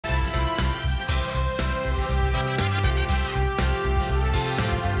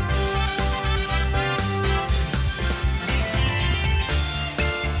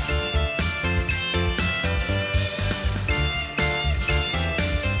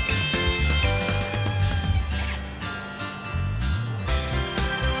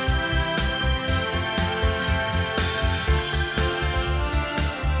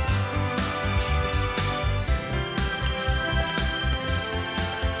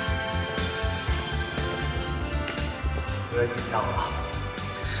有点紧张了。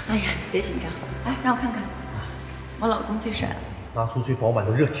哎呀，别紧张，来让我看看，我老公最帅了。拿出最饱满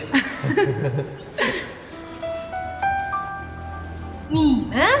的热情。你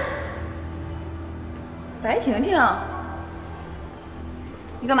们，白婷婷，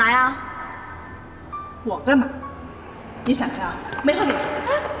你干嘛呀？我干嘛？你闪开啊！没话跟你说。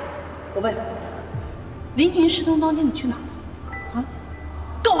我问你，凌云失踪当天你去哪儿了？啊？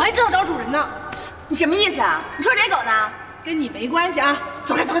狗还知道找主人呢。你什么意思啊？你说谁狗呢？跟你没关系啊！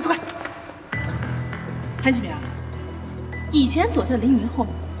走开，走开，走开！韩启明，以前躲在凌云后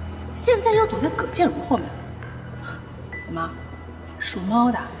面，现在又躲在葛建荣后面，怎么？属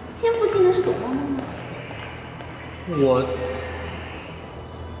猫的天赋技能是躲猫猫吗？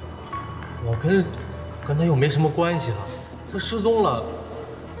我跟他又没什么关系了，他失踪了，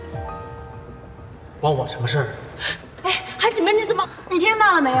关我什么事儿？哎，韩启明，你怎么？你听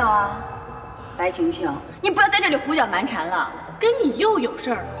到了没有啊？白婷婷，你不要在这里胡搅蛮缠了。跟你又有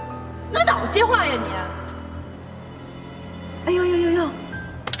事儿了，你怎么老接话呀你？哎呦呦呦呦！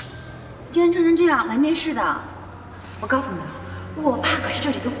今天穿成这样来面试的，我告诉你啊，我爸可是这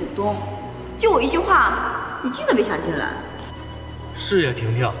里的股东，就我一句话，你进都别想进来。是呀，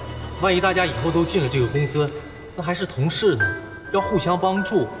婷婷，万一大家以后都进了这个公司，那还是同事呢，要互相帮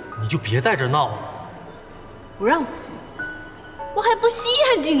助，你就别在这闹了。不让我进，我还不稀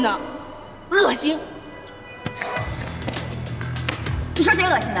罕进呢，恶心！你说谁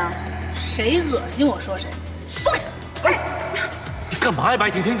恶心呢？谁恶心我说谁，松开！哎，你干嘛呀，白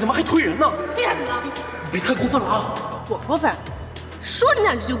婷婷？你怎么还推人呢？推他怎么了？你别太过分了啊！我过分？说你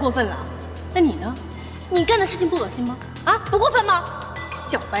两句就过分了？那你呢？你干的事情不恶心吗？啊，不过分吗？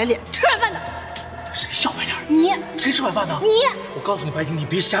小白脸，吃软饭的。谁小白脸？你。谁吃软饭的？你。我告诉你，白婷，你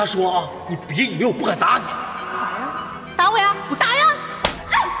别瞎说啊！你别以为我不敢打你。打呀！打我呀！我打呀！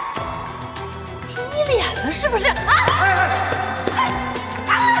给你脸了是不是？啊！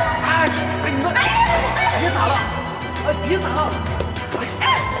你们别打了！哎，别打了！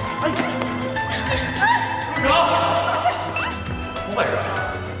住手！怎么回事？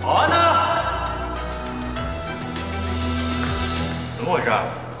保安呢？怎么回事？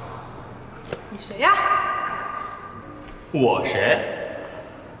你谁呀？我谁？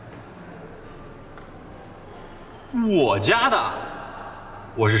我家的。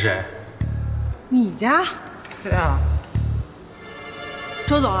我是谁？你家？对啊。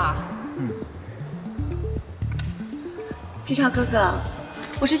周总啊。志超哥哥，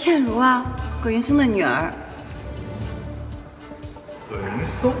我是倩如啊，葛云松的女儿。葛云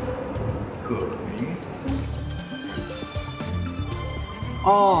松，葛云松。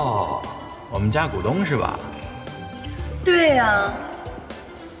哦，我们家股东是吧？对呀，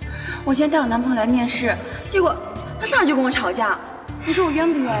我今天带我男朋友来面试，结果他上来就跟我吵架，你说我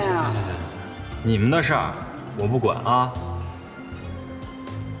冤不冤呀？行，你们的事儿我不管啊。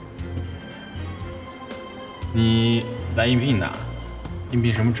你来应聘的，应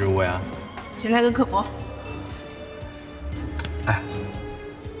聘什么职务呀？前台跟客服。哎，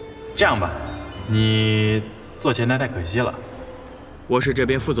这样吧，你做前台太可惜了。我是这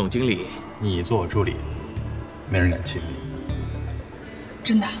边副总经理，你做我助理，没人敢欺负你。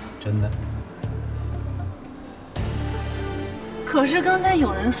真的？真的。可是刚才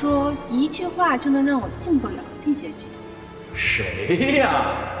有人说一句话就能让我进不了地姐集团。谁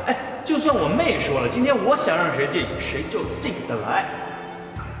呀？哎，就算我妹说了，今天我想让谁进，谁就进得来。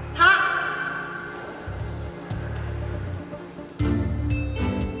他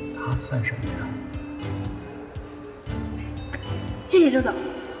算什么呀？谢谢周总。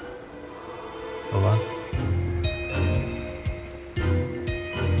走吧。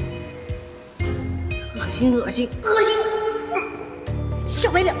恶心，恶心，恶心！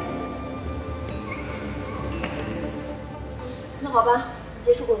小白脸。那好吧，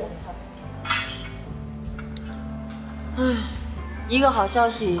结束过两套。唉，一个好消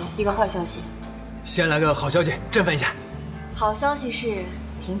息，一个坏消息。先来个好消息，振奋一下。好消息是，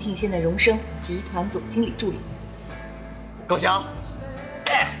婷婷现在荣升集团总经理助理。高翔。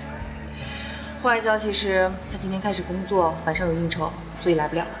坏消息是，她今天开始工作，晚上有应酬，所以来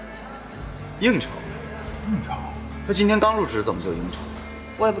不了了。应酬？应酬？他今天刚入职，怎么就应酬？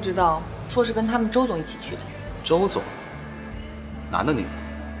我也不知道，说是跟他们周总一起去的。周总？男的女的？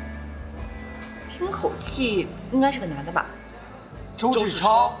听口气应该是个男的吧？周志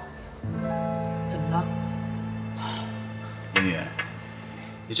超？怎么了？凌云，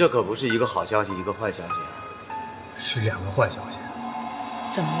你这可不是一个好消息，一个坏消息啊。是两个坏消息。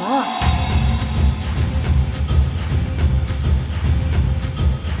怎么了？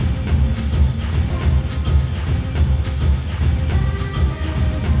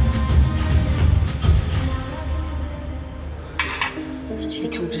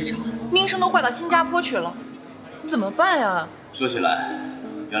坏到新加坡去了，怎么办呀？说起来，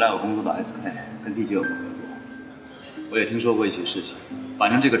原来我工作的 SK 跟地接有个合作，我也听说过一些事情。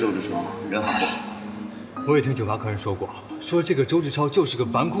反正这个周志超人很不好。我也听酒吧客人说过，说这个周志超就是个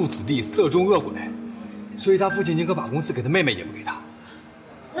纨绔子弟、色中恶鬼，所以他父亲宁可把公司给他妹妹也不给他。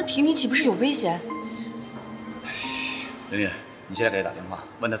那婷婷岂不是有危险？圆圆，你现在给他打电话，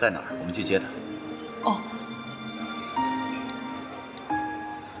问他在哪儿，我们去接他。哦。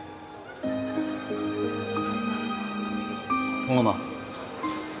通了吗？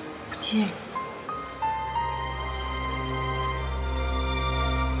不接。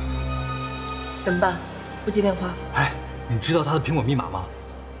怎么办？不接电话？哎，你知道他的苹果密码吗？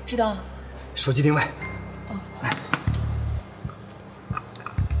知道啊。手机定位。哦。来。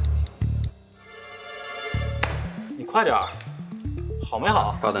你快点儿，好没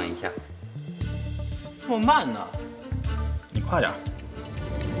好？稍等一下。这么慢呢？你快点儿。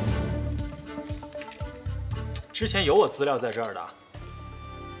之前有我资料在这儿的。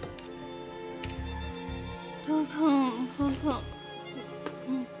头疼，头疼。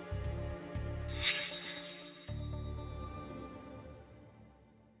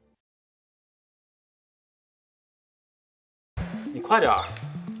你快点儿，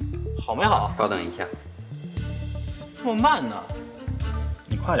好没好？稍等一下。这么慢呢？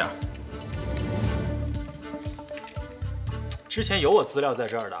你快点儿。之前有我资料在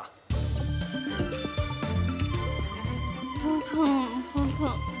这儿的。头疼，头疼。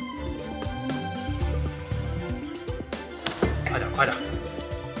快点，快点。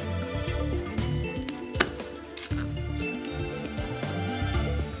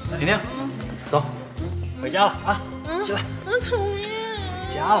婷婷，走，回家了啊！起来。讨厌。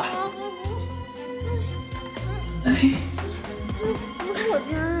回家了。哎，不是我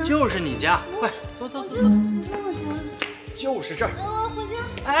家。就是你家，快走走走走。不是我家。就是这儿。回家。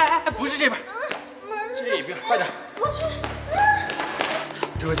哎，不是这边，这边，快点。我去。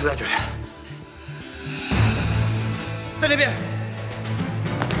这个就在这里，在那边。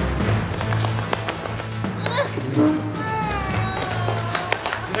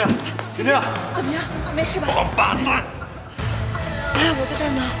婷婷，婷婷，怎么样？没事吧？王八蛋！哎，我在这儿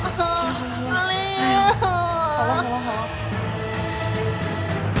呢。好了好了好了。哎呀，好了好了好了。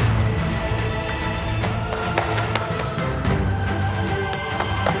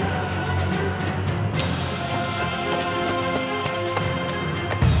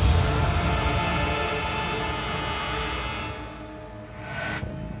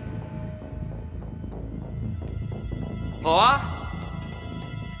好啊。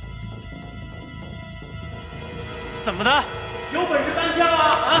怎么的？有本事单枪啊！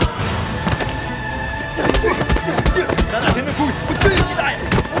啊！咱俩前面注意，我真有你大爷！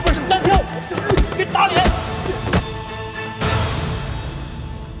有本事单挑，给打脸！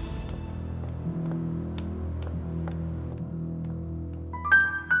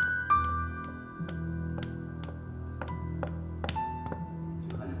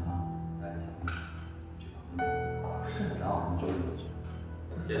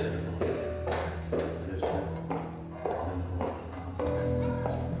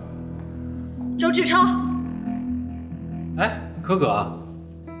周志超，哎，可可啊，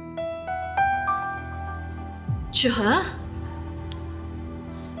曲恒，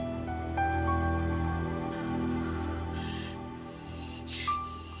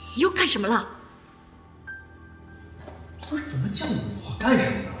你又干什么了？不是怎么叫我干什么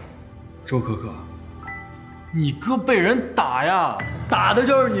呢？周可可，你哥被人打呀！打的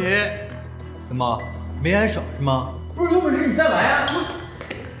就是你，怎么没挨爽是吗？不是有本事你再来啊！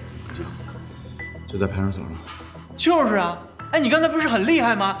就在派出所呢。就是啊，哎，你刚才不是很厉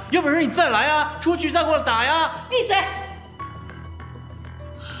害吗？有本事你再来啊！出去再给我打呀！闭嘴！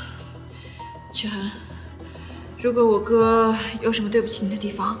曲恒，如果我哥有什么对不起你的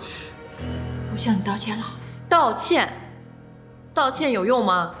地方，我向你道歉了。道歉？道歉有用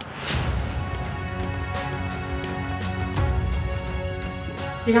吗？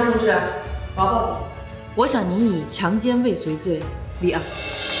警察同志，我要报警。我想您以强奸未遂罪立案。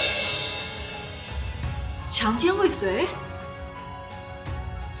强奸未遂？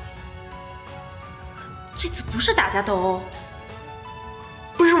这次不是打架斗殴。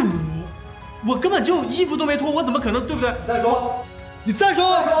不是我根本就衣服都没脱，我怎么可能对不对？再说，你再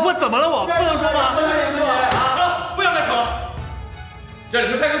说，我怎么了？我不能说吗？不能说啊！不要再吵了，这里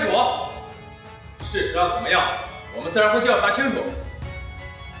是派出所，事实要怎么样，我们自然会调查清楚。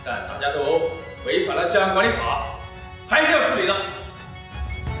但打架斗殴违反了治安管理法，还是要处理的。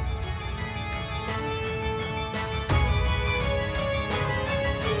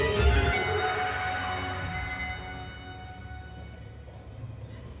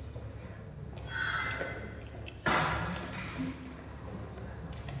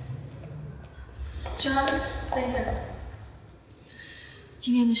娟，等一等。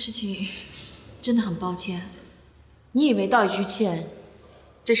今天的事情真的很抱歉。你以为道一句歉，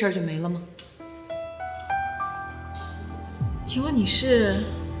这事儿就没了吗？请问你是？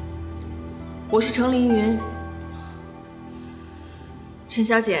我是程凌云。陈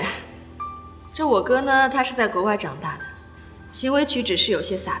小姐，这我哥呢，他是在国外长大的，行为举止是有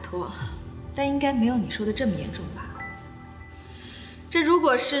些洒脱，但应该没有你说的这么严重吧？这如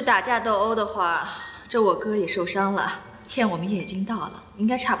果是打架斗殴的话，这我哥也受伤了，欠我们也已经到了，应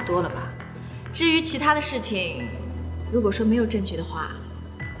该差不多了吧？至于其他的事情，如果说没有证据的话，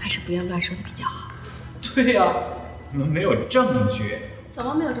还是不要乱说的比较好。对呀，你们没有证据。怎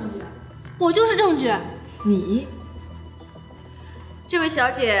么没有证据？我就是证据。你，这位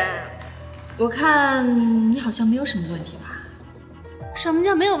小姐，我看你好像没有什么问题吧？什么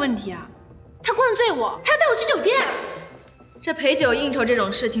叫没有问题啊？他灌醉我，他带我去酒店。这陪酒应酬这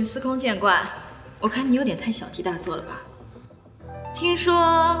种事情司空见惯，我看你有点太小题大做了吧？听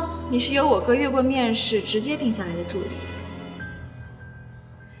说你是由我哥越过面试直接定下来的助理，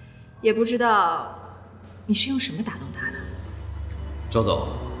也不知道你是用什么打动他的。周总，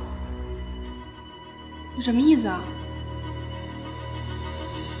你什么意思啊？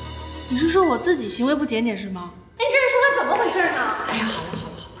你是说我自己行为不检点是吗？哎，你这是说话怎么回事呢？哎呀，好了好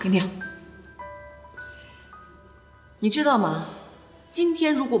了好了，婷婷，你知道吗？今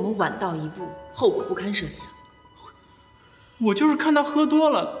天如果我们晚到一步，后果不堪设想。我就是看他喝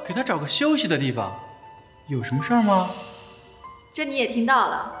多了，给他找个休息的地方，有什么事儿吗？这你也听到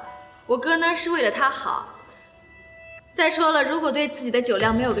了，我哥呢是为了他好。再说了，如果对自己的酒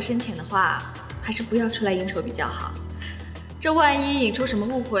量没有个深浅的话，还是不要出来应酬比较好。这万一引出什么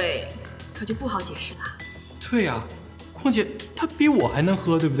误会，可就不好解释了。对呀，况且他比我还能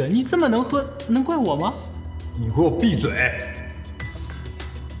喝，对不对？你这么能喝，能怪我吗？你给我闭嘴！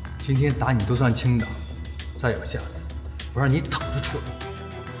今天打你都算轻的，再有下次，我让你躺着处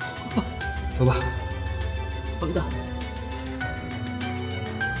理。走吧，我们走。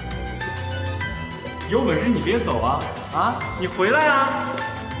有本事你别走啊！啊，你回来啊！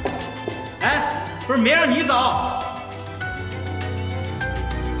哎，不是没让你走。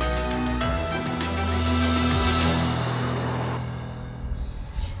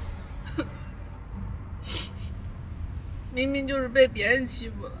明明就是被别人欺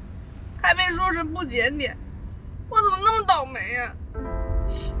负了，还被说成不检点，我怎么那么倒霉呀？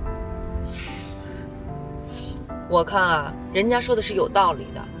我看啊，人家说的是有道理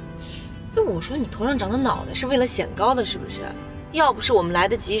的。哎，我说你头上长的脑袋是为了显高的，是不是？要不是我们来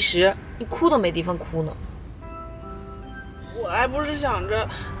得及时，你哭都没地方哭呢。我还不是想着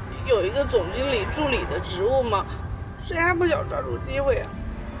有一个总经理助理的职务吗？谁还不想抓住机会啊？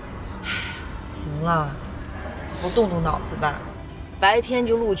行了，不动动脑子吧。白天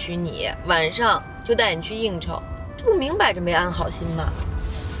就录取你，晚上就带你去应酬，这不明摆着没安好心吗？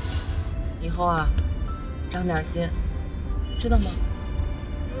以后啊，长点心，知道吗？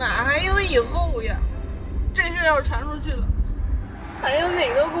哪还有以后呀？这事要传出去了，还有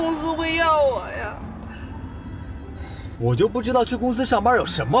哪个公司会要我呀？我就不知道去公司上班有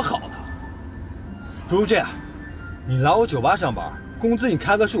什么好的。不如这样，你来我酒吧上班，工资你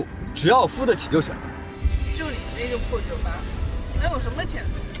开个数，只要我付得起就行。就你那个破酒吧，能有什么前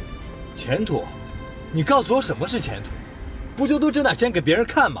途？前途？你告诉我什么是前途？不就多挣点钱给别人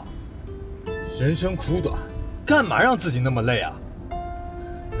看吗？人生苦短，干嘛让自己那么累啊？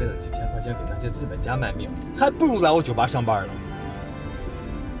为了几千块钱给那些资本家卖命，还不如来我酒吧上班呢。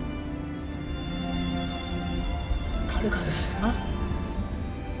考虑考虑啊。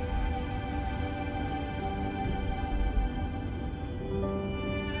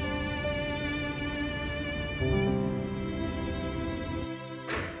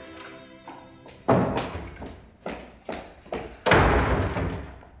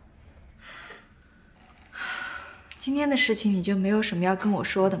今天的事情你就没有什么要跟我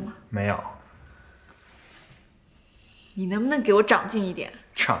说的吗？没有。你能不能给我长进一点？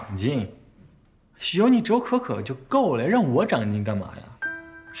长进？有你周可可就够了，让我长进干嘛呀？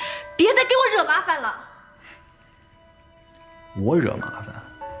别再给我惹麻烦了！我惹麻烦？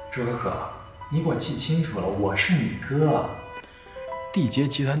周可可，你给我记清楚了，我是你哥。缔结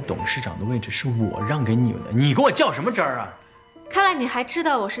集团董事长的位置是我让给你们的，你给我较什么真儿啊？看来你还知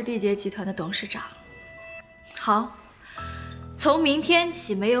道我是缔结集团的董事长。好，从明天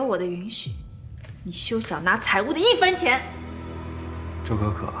起，没有我的允许，你休想拿财务的1分钱。周可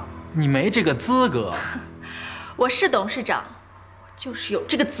可，你没这个资格。我是董事长，我就是有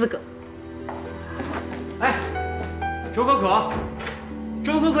这个资格。哎，周可可，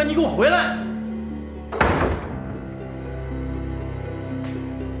周可可，你给我回来！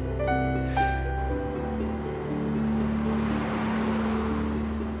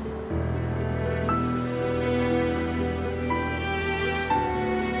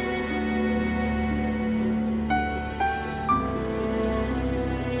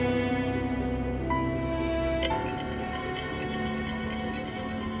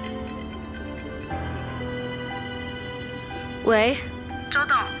喂，周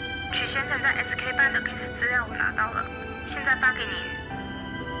董，曲先生在 SK 办的 case 资料我拿到了，现在发给您。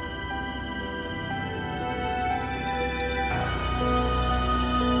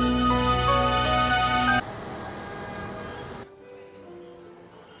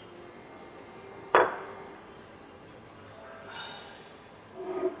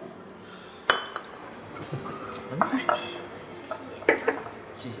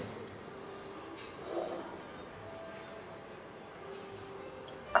谢谢。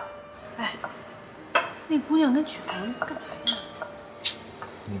哎，那姑娘跟曲鹏干嘛呀？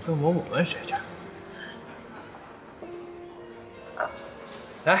你问我问谁去？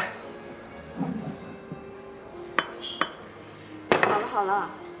来，好了好了，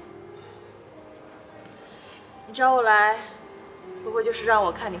你找我来，不会就是让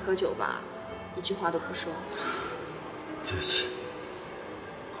我看你喝酒吧？一句话都不说。对不起，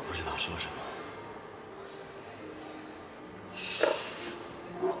我不知道说什么。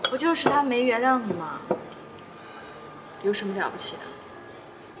不就是他没原谅你吗？有什么了不起的？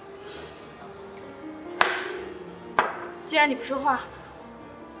既然你不说话，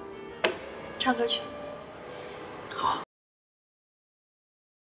唱歌去。好。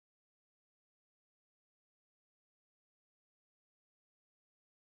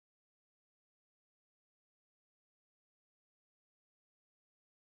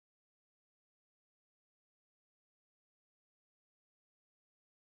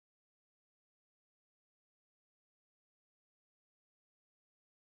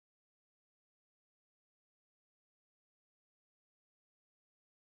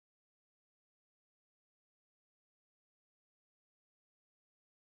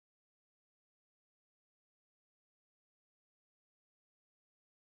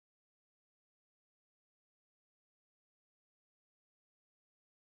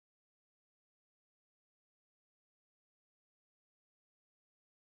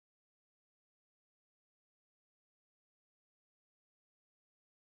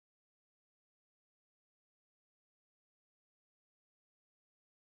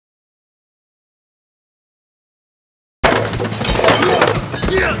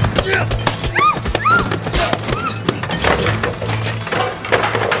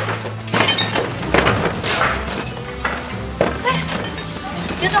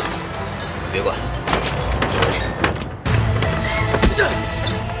别动！别管。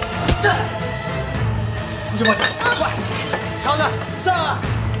不许报警！快，强子上啊！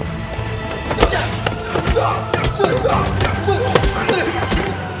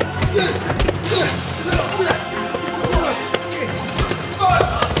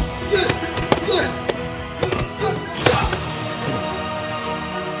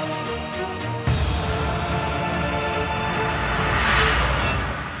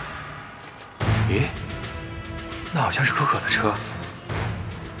咦，那好像是可可的车。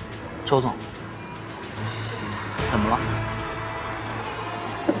周总，怎么了？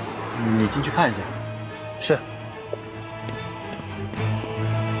你进去看一下。是。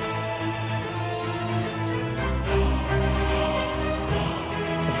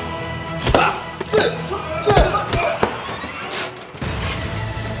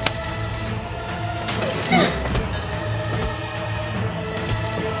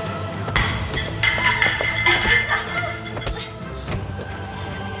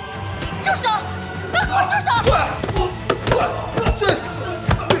住手！别给我住手！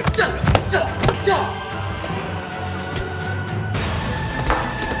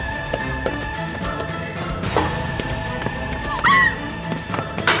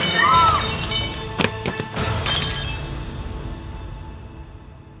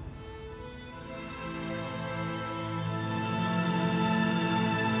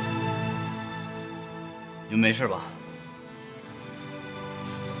你们没事吧？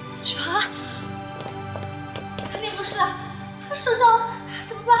全，肯定不是，他受伤了，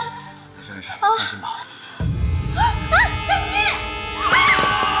怎么办？没事没事，放心吧。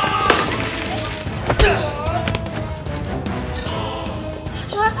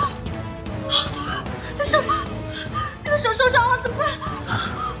全，那个手受伤了，怎么办？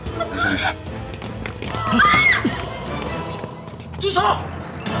没事没事。住手！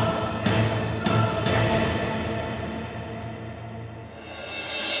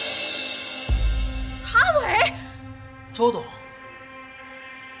阿伟，周董，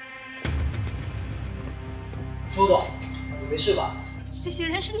周董，你没事吧？这些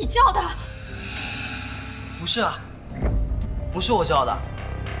人是你叫的？不是啊，不是我叫的。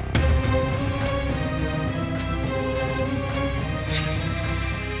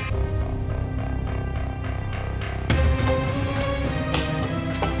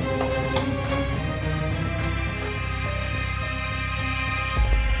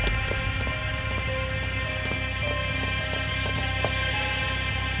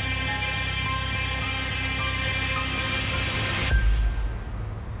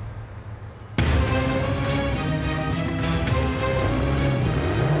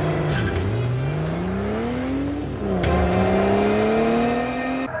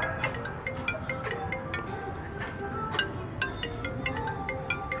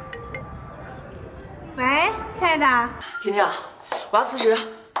亲爱的，婷婷，我要辞职。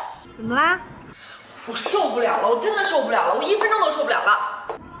怎么啦？我受不了了，我真的受不了了，我1分钟都受不了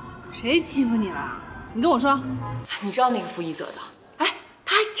了。谁欺负你了？你跟我说。你知道那个傅一泽的？哎，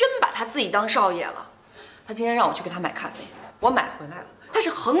他还真把他自己当少爷了。他今天让我去给他买咖啡，我买回来了，他是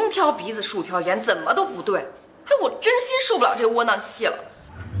横挑鼻子竖挑眼，怎么都不对。哎，我真心受不了这个窝囊气了。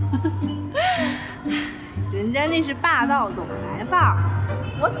人家那是霸道总裁范儿，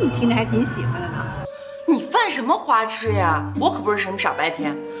我怎么听着还挺喜欢的呢？你犯什么花痴呀？我可不是什么傻白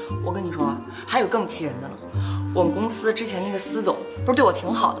甜。我跟你说，还有更气人的呢。我们公司之前那个司总不是对我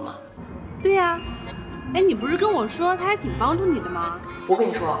挺好的吗？对呀。哎，你不是跟我说他还挺帮助你的吗？我跟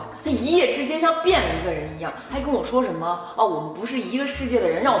你说，他一夜之间像变了一个人一样，还跟我说什么啊，我们不是一个世界的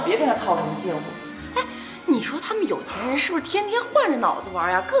人，让我别跟他套什么近乎。哎，你说他们有钱人是不是天天换着脑子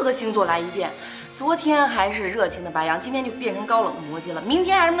玩呀？各个星座来一遍。昨天还是热情的白羊，今天就变成高冷的摩羯了，明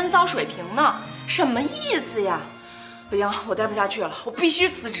天还是闷骚水瓶呢，什么意思呀？不行，我待不下去了，我必须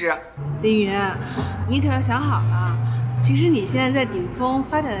辞职。凌云，你可要想好了，其实你现在在顶峰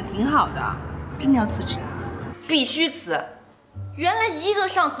发展的挺好的，真的要辞职啊？必须辞。原来一个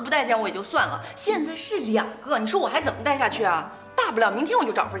上司不待见我也就算了，现在是2个，你说我还怎么待下去啊？大不了明天我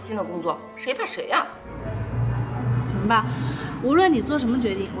就找份新的工作，谁怕谁呀？行吧，无论你做什么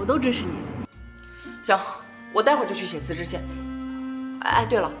决定，我都支持你。行，我待会儿就去写辞职信。哎，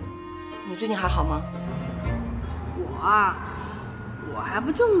对了，你最近还好吗？我啊，我还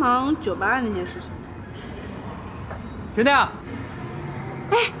不就忙酒吧那件事情呢。婷婷，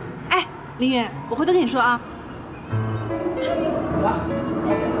哎，凌云，我回头跟你说啊。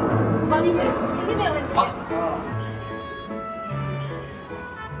我帮你选，肯定没有问题。好。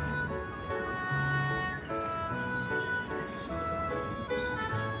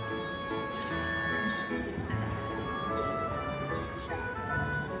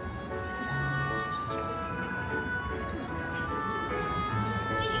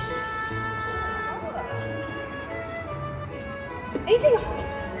哎，这个好，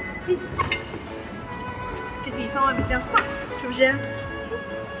这可以放外面这样放，是不是？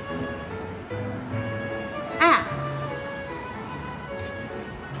哎，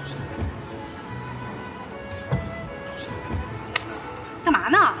干嘛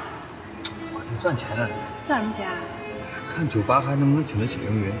呢？我在算钱，算什么钱啊？看酒吧还能不能请得起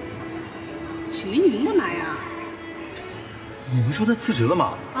凌云。请凌云干嘛呀？你不是说他辞职了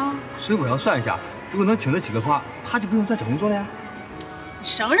吗？啊，所以我要算一下，如果能请得起的话，他就不用再找工作了呀。你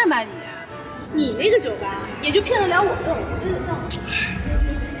什么人吧你？你那个酒吧也就骗得了我这种真的上，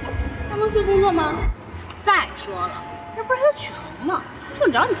他能缺工作吗？再说了，这不是还有曲恒吗？用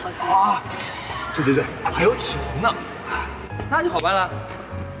得着你操心啊？对，还有曲恒呢，那就好办了。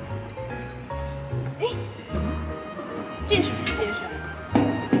哎，这是不是这件事？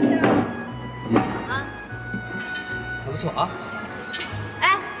啊，还不错啊。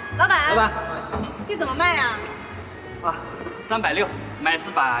哎，老板，这怎么卖呀？啊，360，买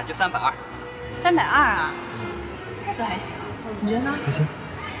4把就320。320啊，价格还行，你觉得呢？还行。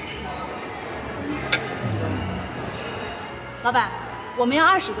老板，我们要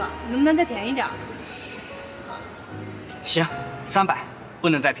20个，能不能再便宜点？行，300，不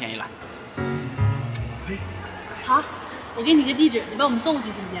能再便宜了。好，我给你个地址，你帮我们送过去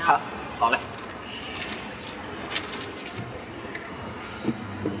行不行？好嘞。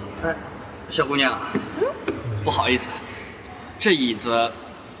小姑娘，不好意思，这椅子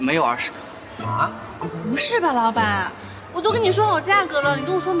没有20个。啊？不是吧，老板？我都跟你说好价格了，你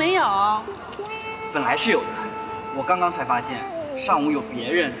跟我说没有。本来是有的，我刚刚才发现，上午有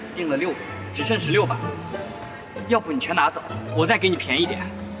别人订了6个，只剩16把。要不你全拿走，我再给你便宜点。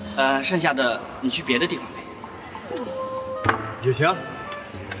剩下的你去别的地方配。也行。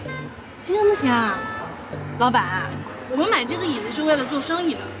行不行啊？老板，我们买这个椅子是为了做生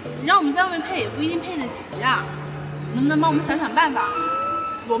意的，你让我们在外面配也不一定配得起呀。能不能帮我们想想办法？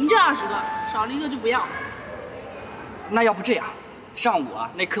我们就20个，少了1个就不要。那要不这样，上午啊，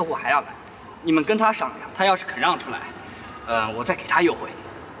那客户还要来，你们跟他商量，他要是肯让出来，我再给他优惠。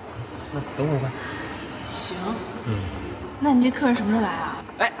那等会儿吧。行。那你这客人什么时候来啊？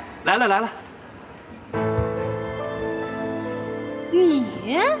哎，来了。你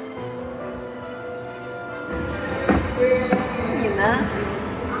们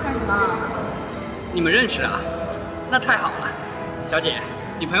干什么？你们认识啊？那太好了。小姐，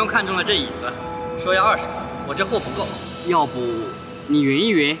女朋友看中了这椅子，说要20个，我这货不够，要不你匀一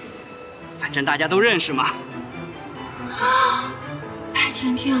匀，反正大家都认识嘛。哎，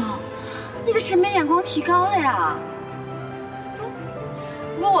婷婷，你的审美眼光提高了呀。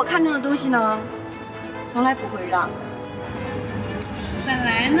不过我看中的东西呢，从来不会让。本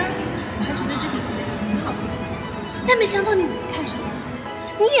来呢，我还觉得这个椅子挺好的，但没想到你没看上我，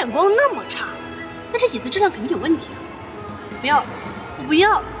你眼光那么差，那这椅子质量肯定有问题啊！不要了，我不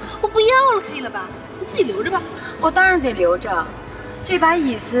要了，我不要了，可以了吧？你自己留着吧。我当然得留着，这把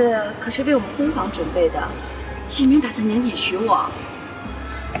椅子可是为我们婚房准备的，启明打算年底娶我。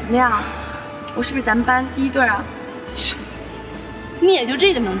怎么样？我是不是咱们班第一对啊？切，你也就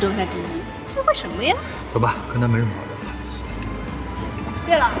这个能争下第一，还会什么呀？走吧，跟他没什么好聊的。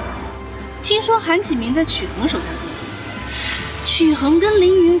对了，听说韩启明在曲恒手下工作，曲恒跟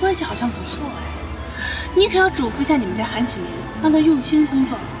凌云关系好像不错哎，你可要嘱咐一下你们家韩启明，让他用心工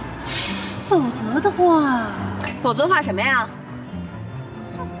作，否则的话什么呀？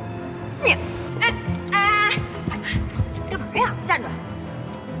你，干嘛呀？站住！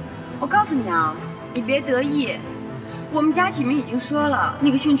我告诉你啊，你别得意，我们家启明已经说了，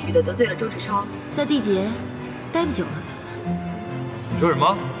那个姓曲的得罪了周志超，在地杰待不久了。你说什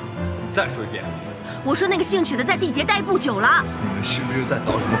么？再说一遍。我说那个姓曲的在地杰待不久了。你们是不是又在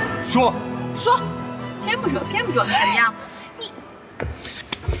捣什么？说，偏不说，怎么样？你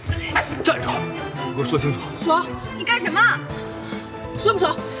站住！你给我说清楚。说，你干什么？说不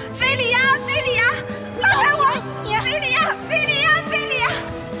说？非礼呀！放开我！你非礼呀！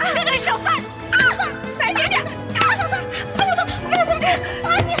这个是小三儿，白点点，打小三儿，打我头，打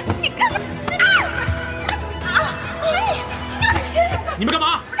你！你干嘛？你们干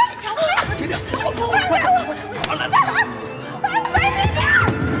嘛？停点！快走！来！打你白点点！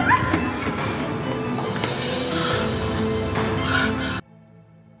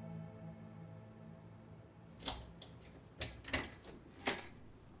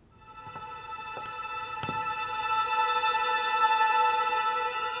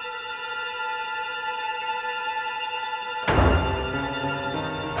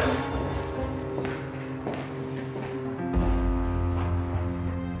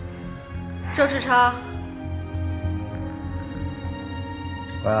周志超，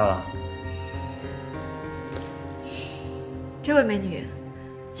回来了。这位美女，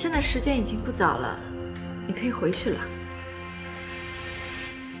现在时间已经不早了，你可以回去了。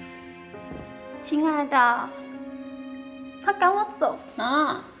亲爱的，他赶我走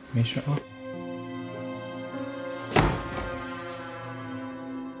呢。没事啊。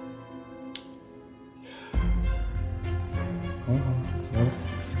好，走了。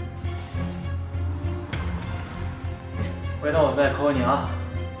回头我再扣你啊。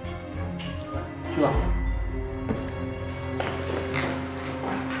去吧。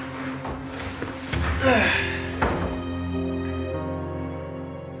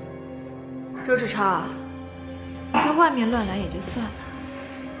周志超，你在外面乱来也就算了，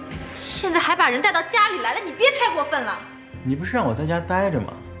现在还把人带到家里来了，你别太过分了。你不是让我在家待着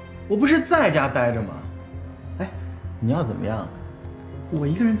吗？我不是在家待着吗？哎，你要怎么样？我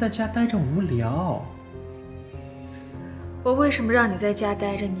一个人在家待着无聊。我为什么让你在家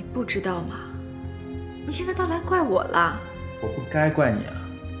待着，你不知道吗？你现在倒来怪我了。我不该怪你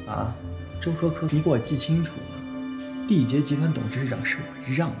啊！啊，周可可，你给我记清楚了，缔结集团董事长是我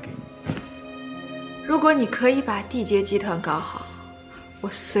让给你。如果你可以把缔结集团搞好，我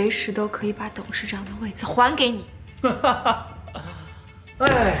随时都可以把董事长的位子还给你。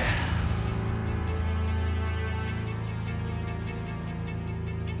哎。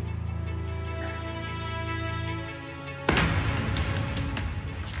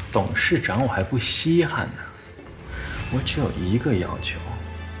董事长我还不稀罕呢，我只有一个要求，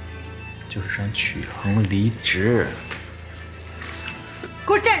就是让曲恒离职。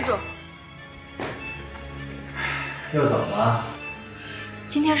给我站住！又怎么了？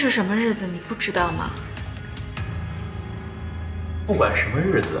今天是什么日子，你不知道吗？不管什么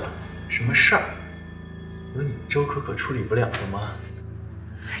日子，什么事儿，有你周可可处理不了的吗？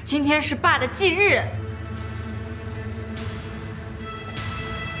今天是爸的忌日。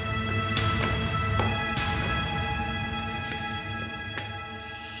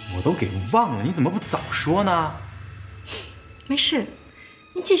我都给忘了，你怎么不早说呢？没事，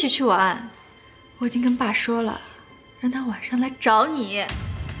你继续去玩。我已经跟爸说了，让他晚上来找你。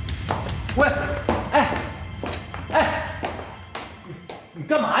喂，你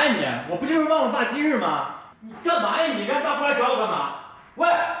干嘛呀你？我不就是忘了爸忌日吗？你干嘛呀你？让爸过来找我干嘛？喂！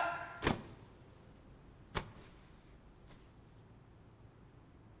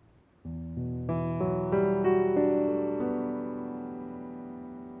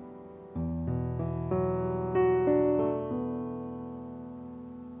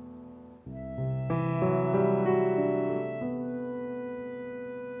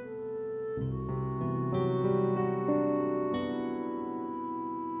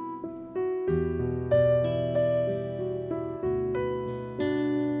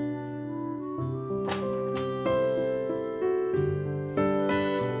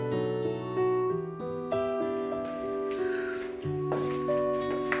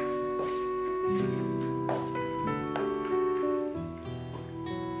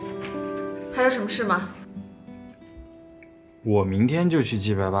还有什么事吗？我明天就去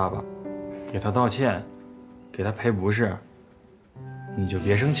祭拜爸爸，给他道歉，给他赔不是。你就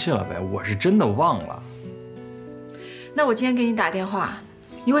别生气了呗，我是真的忘了。那我今天给你打电话，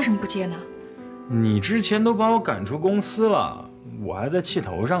你为什么不接呢？你之前都把我赶出公司了，我还在气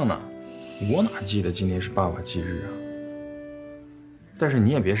头上呢，我哪记得今天是爸爸忌日啊？但是你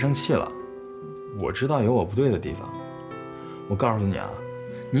也别生气了，我知道有我不对的地方。我告诉你啊，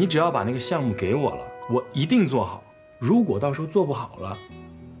你只要把那个项目给我了，我一定做好。如果到时候做不好了，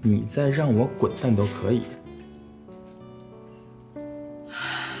你再让我滚蛋都可以。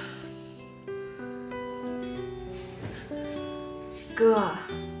哥，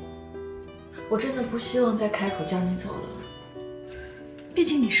我真的不希望再开口叫你走了。毕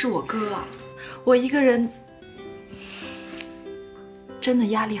竟你是我哥啊，我一个人真的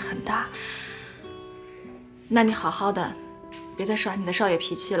压力很大。那你好好的，别再耍你的少爷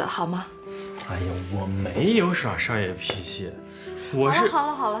脾气了，好吗？哎呀，我没有耍少爷脾气，我是……好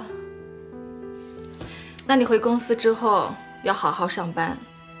了好了，那你回公司之后要好好上班，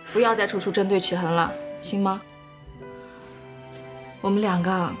不要再处处针对曲恒了，行吗？我们两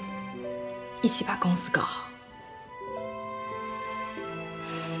个一起把公司搞好。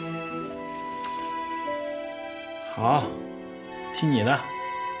好，听你的。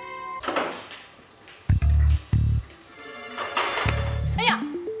哎呀，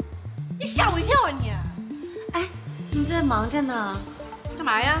你吓我一跳啊你！哎，你在忙着呢，干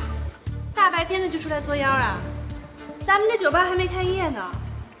嘛呀？大白天的就出来作妖啊？咱们这酒吧还没开业呢，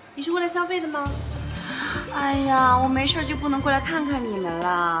你是过来消费的吗？哎呀，我没事就不能过来看看你们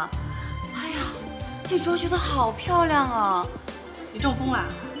了。哎呀，这装修的好漂亮啊！你中风了？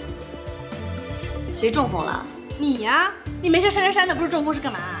谁中风了？你呀，你没事扇的，不是中风是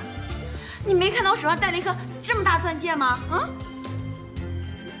干嘛？你没看到我手上戴了一颗这么大钻戒吗？啊！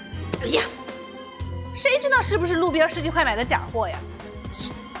哎呀，谁知道是不是路边10几块买的假货呀？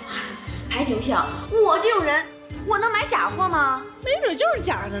白婷婷，我这种人，我能买假货吗？没准就是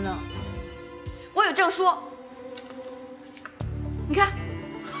假的呢。我有证书，你看。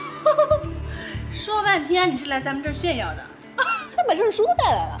说半天你是来咱们这儿炫耀的，还把证书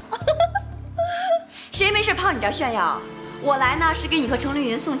带来了。谁没事跑你这儿炫耀？我来呢是给你和程丽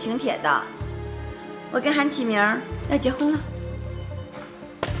云送请帖的。我跟韩启明要结婚了。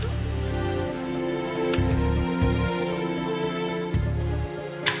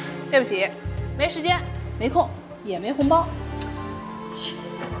对不起，没时间，没空，也没红包。去，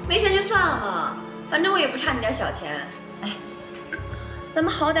没钱就算了嘛，反正我也不差你点小钱。哎，咱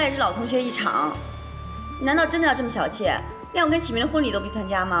们好歹也是老同学一场，你难道真的要这么小气，连我跟启明的婚礼都不参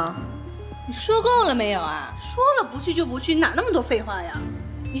加吗？你说够了没有啊？说了不去就不去，哪那么多废话呀？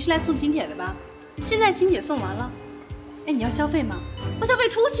你是来送请帖的吧？现在请帖送完了，哎，你要消费吗？不消费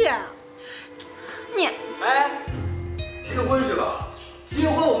出去。你，哎，结婚是吧？结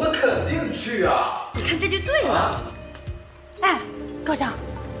婚我们肯定去啊！你看这就对了。哎，高翔，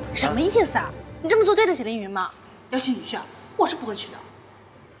什么意思啊？你这么做对得起凌云吗？要去你去啊？我是不会去的。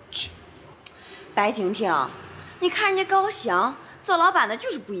去，白婷婷，你看人家高翔做老板的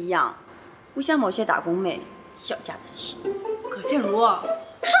就是不一样，不像某些打工妹小家子气。葛倩茹，说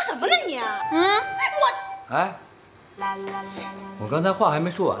什么呢你？我……哎，我刚才话还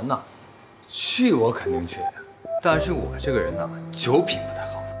没说完呢，去我肯定去。但是我这个人呢，酒品不太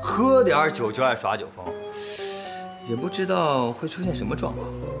好，喝点酒就爱耍酒疯，也不知道会出现什么状况。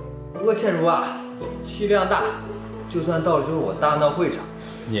不过倩茹啊，气量大，就算到时候我大闹会场，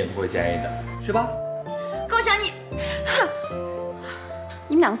你也不会介意的，是吧？高翔你，哼，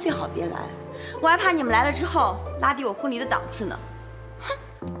你们两个最好别来，我还怕你们来了之后拉低我婚礼的档次呢。哼，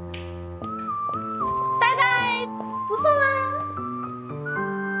拜拜，不送啦。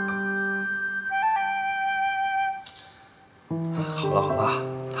好了好了，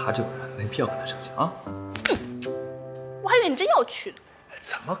他这个人没必要跟他生气啊。我还以为你真要去呢。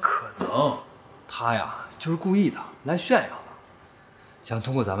怎么可能？他呀就是故意的，来炫耀的，想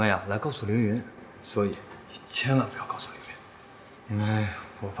通过咱们呀来告诉凌云，所以你千万不要告诉凌云，因为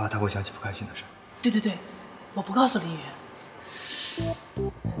我怕他会想起不开心的事。对对对，我不告诉凌云。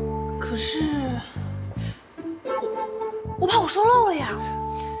可是我怕我说漏了呀。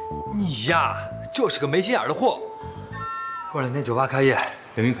你呀就是个没心眼的货。过2天酒吧开业，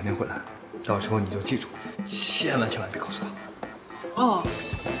凌云肯定会来，到时候你就记住，千万别告诉他。哦。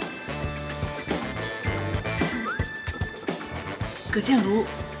葛倩茹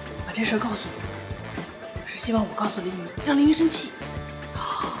把这事告诉我，是希望我告诉凌云，让凌云生气。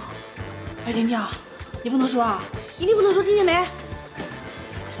白婷婷，你不能说啊，一定不能说，听见没？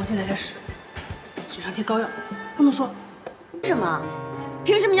从现在开始，嘴上贴膏药，不能说。什么？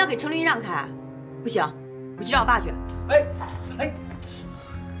凭什么你要给程琳让开？不行，我去找我爸去。哎，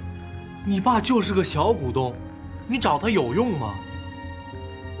你爸就是个小股东，你找他有用吗？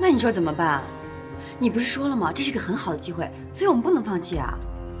那你说怎么办？你不是说了吗？这是个很好的机会，所以我们不能放弃啊！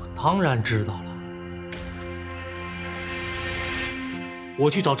我当然知道了，我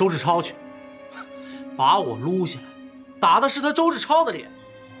去找周志超去，把我撸下来，打的是他周志超的脸，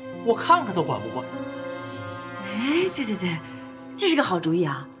我看看他管不管。哎，对，这是个好主意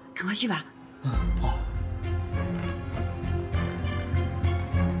啊！赶快去吧。好。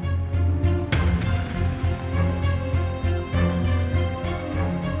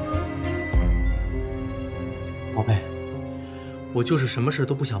宝贝，我就是什么事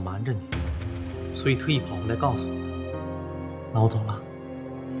都不想瞒着你，所以特意跑过来告诉你。那我走了。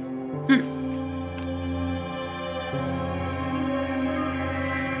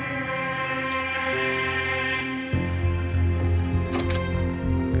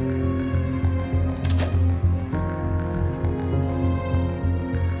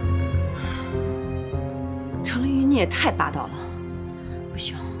程凌云，你也太霸道了！不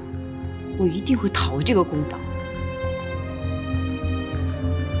行，我一定会讨回这个公道。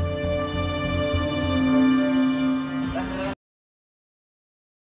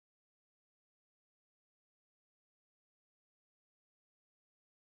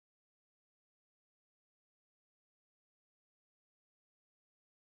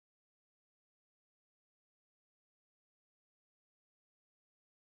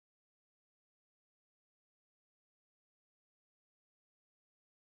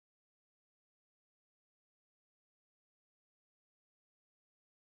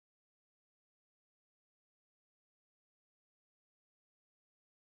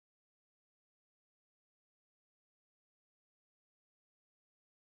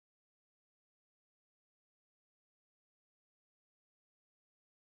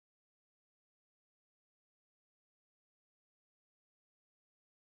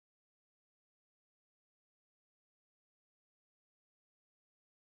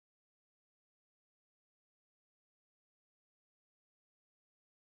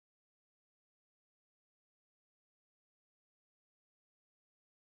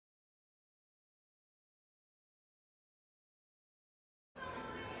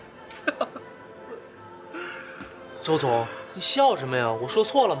周总，你笑什么呀？我说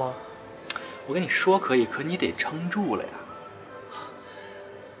错了吗？我跟你说可以，可你得撑住了呀。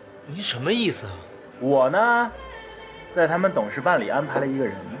您什么意思啊？我呢，在他们董事办里安排了一个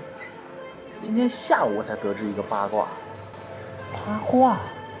人，今天下午我才得知一个八卦。八卦？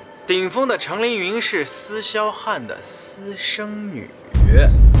顶峰的程凌云是司霄汉的私生女。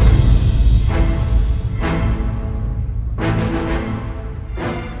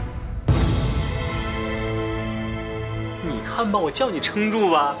你看吧，我叫你撑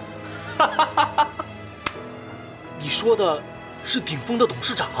住吧。你说的是顶峰的董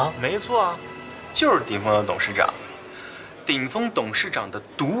事长？没错啊，就是顶峰的董事长。顶峰董事长的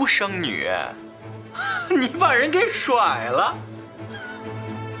独生女，你把人给甩了。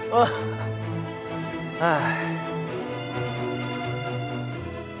哎，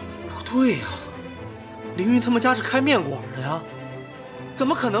不对呀，凌云他们家是开面馆的呀，怎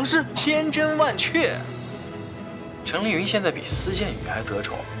么可能是？千真万确。程凌云现在比司建宇还得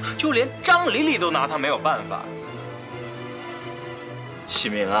宠，就连张丽丽都拿他没有办法。启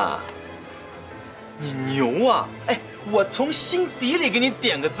明啊，你牛啊！哎，我从心底里给你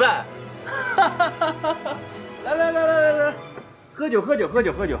点个赞。来，喝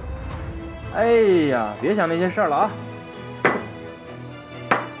酒。哎呀，别想那些事儿了啊！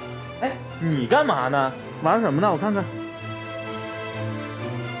哎，你干嘛呢？玩什么呢？我看看。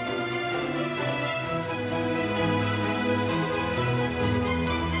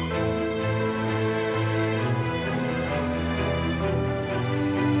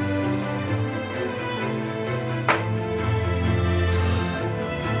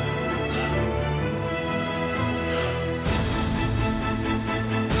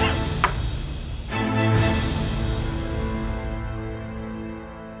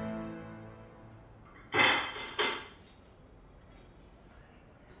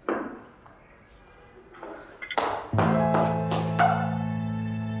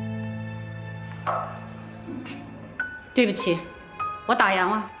对不起，我打烊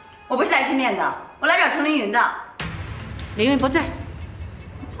了。我不是来吃面的，我来找程凌云的。凌云不在。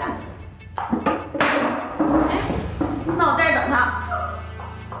不在？哎，那我在这等他。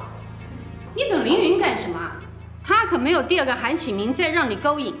你等凌云干什么？他可没有第二个韩启明再让你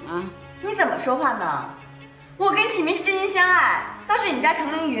勾引啊！你怎么说话呢？我跟启明是真心相爱，倒是你家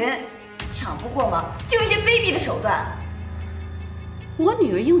程凌云抢不过吗？就用一些卑鄙的手段。我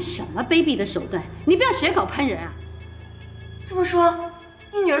女儿用什么卑鄙的手段？你不要血口喷人啊！这么说，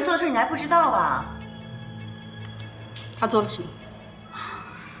你女儿做的事你还不知道吧？她做了什么？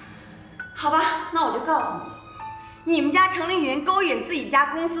好吧，那我就告诉你，你们家程凌云勾引自己家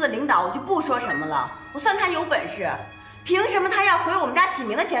公司的领导，我就不说什么了。我算他有本事，凭什么他要毁我们家启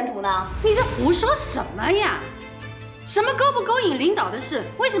明的前途呢？你这胡说什么呀？什么勾不勾引领导的事，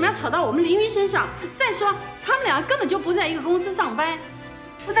为什么要扯到我们凌云身上？再说，他们两个根本就不在一个公司上班。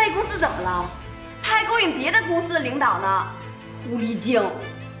不在一公司怎么了？他还勾引别的公司的领导呢，狐狸精！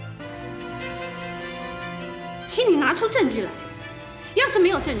请你拿出证据来，要是没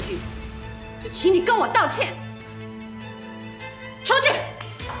有证据，就请你跟我道歉。出去！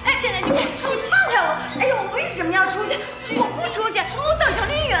哎，现在就给我出去！放开我！哎呦，我为什么要出去？我不出去，我等程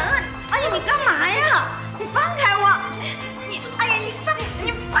凌云了。哎呀，你干嘛呀？你放开我！你，哎呀，你放开！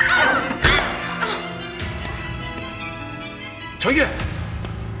你放开我！程玉，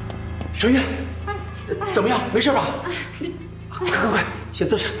程玉，怎么样？没事吧？快，先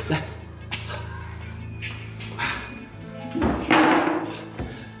坐下来。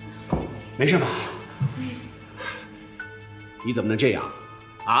没事吧？你怎么能这样？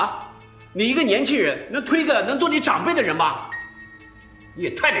啊？你一个年轻人，能推个能做你长辈的人吗？你也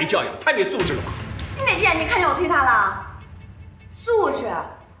太没教养，太没素质了吧？你哪只眼睛看见我推他了？素质？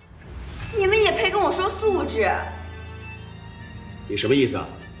你们也配跟我说素质？你什么意思啊？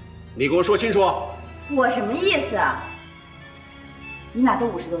你给我说清楚。我什么意思？你俩都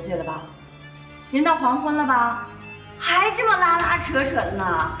50多岁了吧？人到黄昏了吧？还这么拉拉扯扯的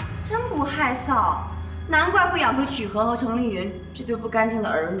呢，真不害臊。难怪会养出曲和和程凌云这对不干净的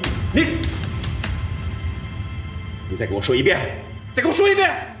儿女。你再给我说一遍，再给我说一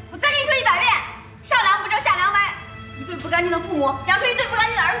遍！我再给你说100遍，上梁不正下梁歪，一对不干净的父母养出一对不干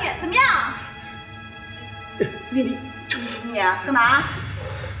净的儿女，怎么样？你干嘛？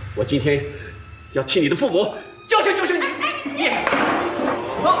我今天要替你的父母教训教训你！你！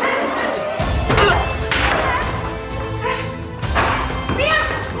明阳，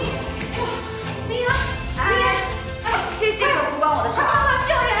明阳，这可不关我的事。救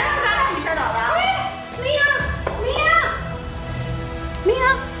人啊！是他自己摔倒的。明阳。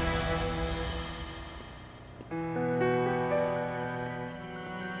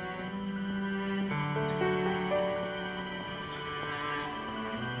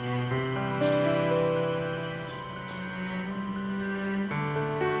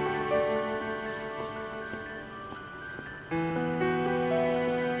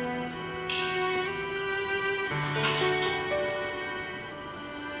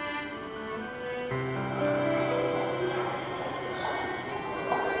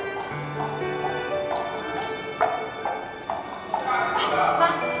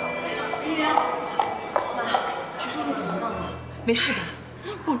没事吧？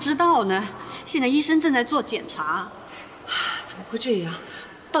不知道呢，现在医生正在做检查。怎么会这样？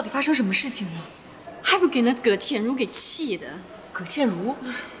到底发生什么事情了？还不给那葛倩如给气的。葛倩如？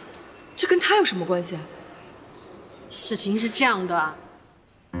这跟她有什么关系啊？事情是这样的。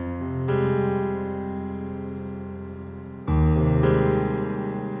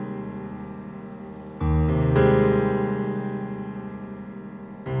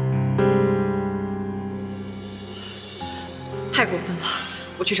太过分了，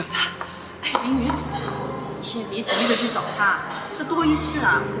我去找他。哎，凌云，你先别急着去找他，这多一事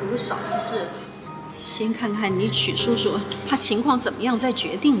啊，不如少一事。先看看你曲叔叔他情况怎么样，再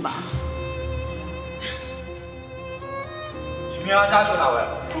决定吧。曲明阳家属哪位？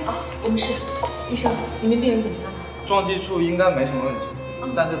我们是。医生，你们病人怎么样了？撞击处应该没什么问题，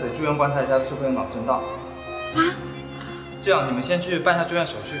但是得住院观察一下是否有脑震荡。这样，你们先去办下住院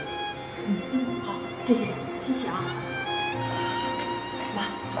手续。好，谢谢，谢谢啊。妈，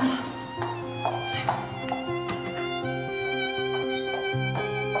走吧。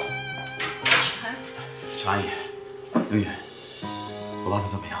常阿姨，凌云，我爸他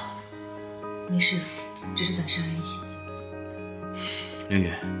怎么样？没事，只是暂时安于心。凌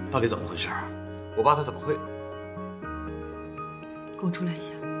云，到底怎么回事？我爸他怎么会？跟我出来一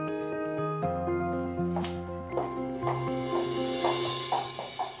下。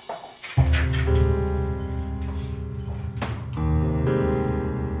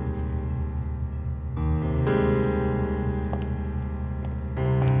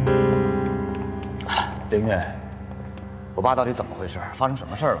凌云，我爸到底怎么回事？发生什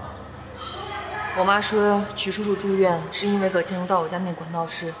么事了？我妈说曲叔叔住院是因为葛倩如到我家面馆闹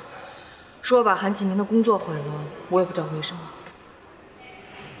事，说把韩启明的工作毁了，我也不知道为什么。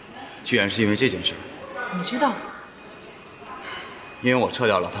居然是因为这件事？你知道？因为我撤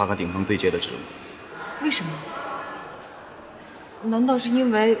掉了他和顶峰对接的职务。为什么？难道是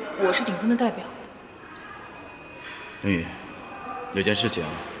因为我是顶峰的代表？林雨，有件事情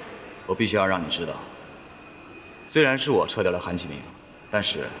我必须要让你知道。虽然是我撤掉了韩启明，但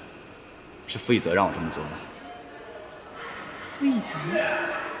是傅一泽让我这么做的。傅一泽，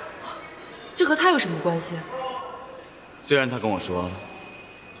这和他有什么关系？虽然他跟我说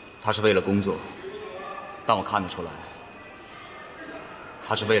他是为了工作，但我看得出来，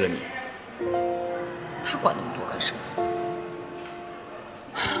他是为了你。他管那么多干什么？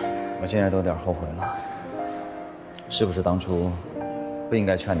我现在都有点后悔了，是不是当初不应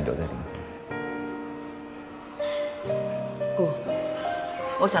该劝你留在顶峰？不，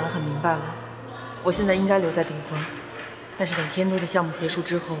我想得很明白了，我现在应该留在顶峰，但是等天都的项目结束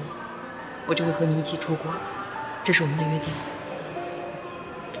之后，我就会和你一起出国，这是我们的约定。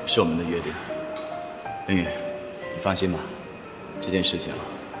是我们的约定。林雨，你放心吧，这件事情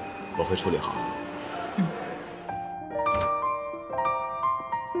我会处理好。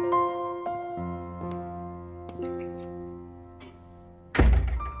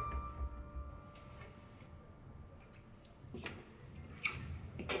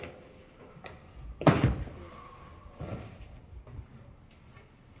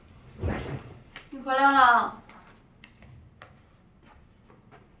你回来了。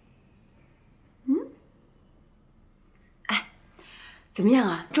怎么样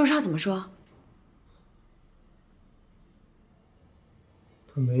啊？周少怎么说？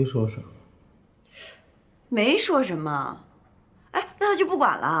他没说什么。没说什么。哎，那他就不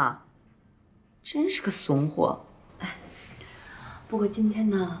管了？真是个怂货。哎，不过今天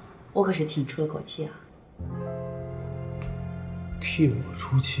呢，我可是替你出了口气啊。替我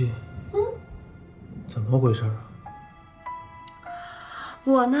出气？怎么回事啊？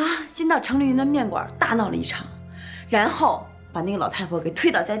我呢，先到程丽云的面馆大闹了一场，然后把那个老太婆给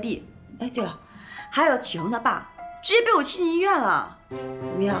推倒在地。哎，对了，还有启荣他爸直接被我气进医院了。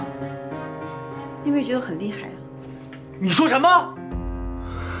怎么样？你有没有觉得很厉害啊？你说什么？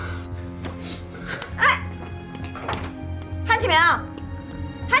哎，韩启明，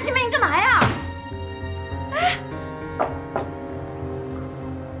韩启明，你干嘛呀？哎，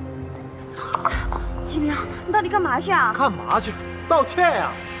启明，你到底干嘛去啊？干嘛去？道歉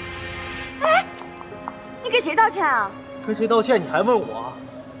呀！哎，你给谁道歉啊？跟谁道歉？你还问我？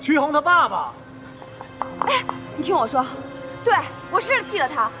曲红他爸爸。哎，你听我说，对，我是气了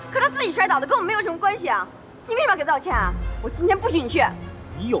他，可他自己摔倒的，跟我没有什么关系啊！你为什么要给他道歉啊？我今天不许你去！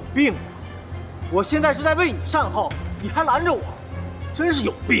你有病吧？我现在是在为你善后，你还拦着我，真是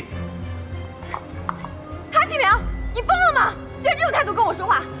有病！韩启明，你疯了吗？居然这种态度跟我说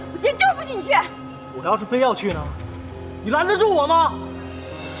话，我今天就是不许你去！我要是非要去呢，你拦得住我吗？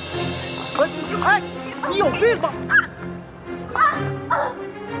哎，你有病吧？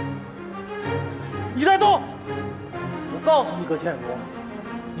你再动！我告诉你，葛倩茹，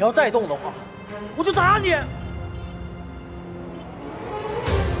你要再动的话，我就打你！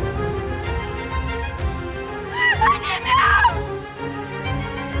韩启明！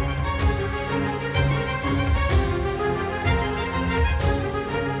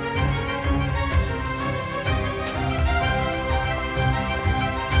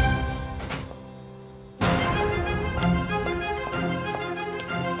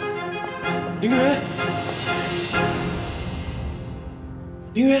凌云，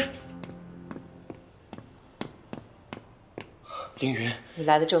凌云，凌云，你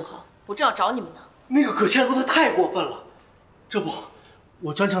来的正好，我正要找你们呢。那个葛倩茹她太过分了，这不，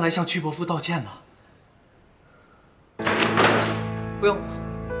我专程来向曲伯父道歉呢。不用了，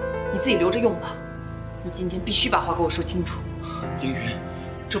你自己留着用吧。你今天必须把话给我说清楚。凌云，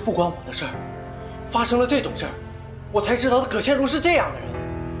这不关我的事儿，发生了这种事儿，我才知道葛倩茹是这样的人。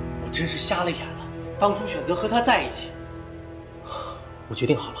我真是瞎了眼了，当初选择和她在一起。我决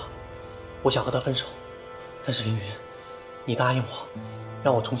定好了，我想和她分手。但是凌云，你答应我，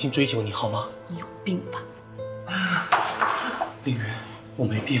让我重新追求你好吗？你有病吧？凌云，我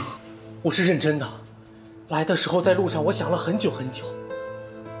没病，我是认真的。来的时候在路上，我想了很久很久，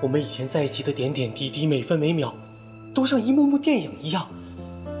我们以前在一起的点点滴滴，每分每秒，都像一幕幕电影一样，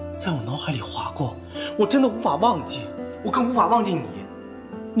在我脑海里划过，我真的无法忘记，我更无法忘记你。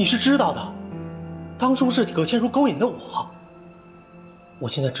你是知道的，当初是葛倩茹勾引的我。我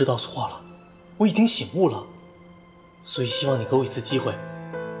现在知道错了，我已经醒悟了，所以希望你给我一次机会，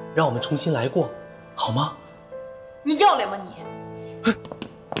让我们重新来过，好吗？你要脸吗你？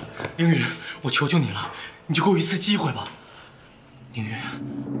凌云，我求求你了，你就给我一次机会吧。凌云，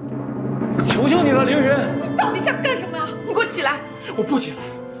求求你了，凌云！你到底想干什么呀？你给我起来！我不起来，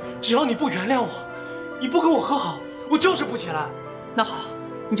只要你不原谅我，你不跟我和好，我就是不起来。那好，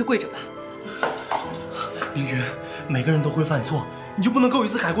你就跪着吧。凌云，每个人都会犯错，你就不能给我一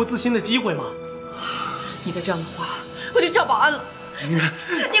次改过自新的机会吗？你再这样的话，我就叫保安了。凌云，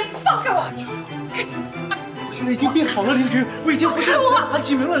你放开我！我现在已经变好了，凌云，我已经不是韩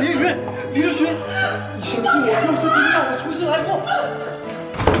启明了，凌云，凌云，你相信我，用自己让我重新来过。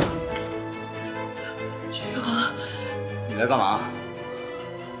曲恒，你来干嘛？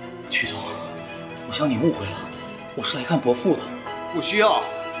曲总，我想你误会了，我是来看伯父的。不需要。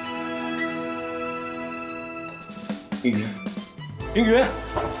凌云，凌云，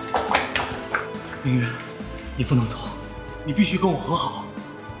凌云，你不能走，你必须跟我和好。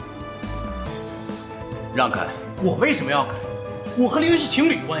让开！我为什么要改？我和凌云是情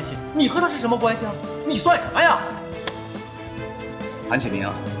侣关系，你和他是什么关系啊？你算什么呀？韩启明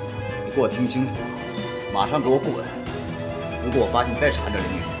啊，你给我听清楚了，马上给我滚！如果我发现你再缠着凌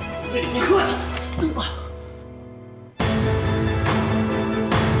云，我对你不客气。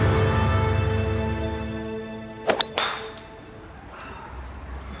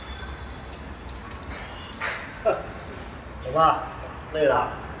老爸，累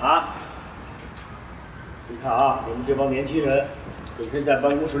了啊？你看啊，你们这帮年轻人，整天在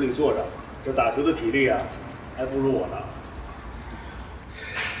办公室里坐着，这打球的体力啊，还不如我呢。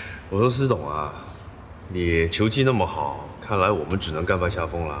我说施董啊，你球技那么好，看来我们只能甘拜下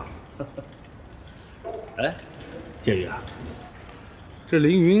风了。哎，建宇啊，这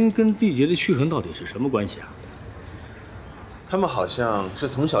凌云跟缔结的曲恒到底是什么关系啊？他们好像是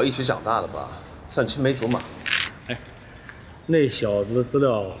从小一起长大的吧，算青梅竹马。哎，那小子的资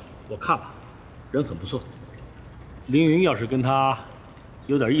料我看了，人很不错。凌云要是跟他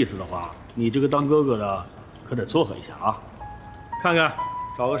有点意思的话，你这个当哥哥的可得撮合一下啊，看看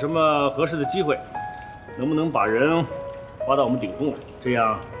找个什么合适的机会，能不能把人挖到我们顶峰来，这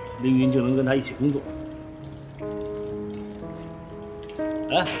样凌云就能跟他一起工作。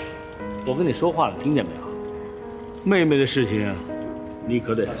哎，我跟你说话了，听见没有？妹妹的事情，你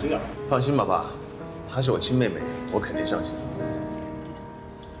可得小心啊！放心吧，爸，她是我亲妹妹，我肯定上心。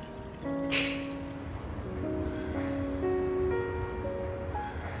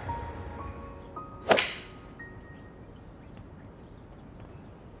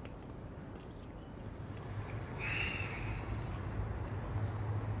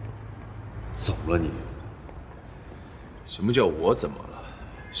走了你？什么叫我怎么了？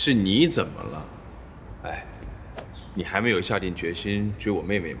是你怎么了？哎，你还没有下定决心追我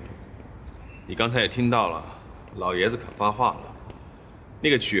妹妹吗？你刚才也听到了，老爷子可发话了，那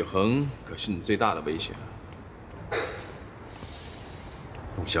个曲恒可是你最大的威胁。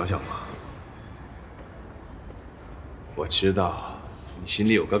你想想吧，我知道你心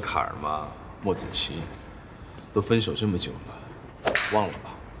里有个坎儿嘛，莫子琪，都分手这么久了，忘了吧。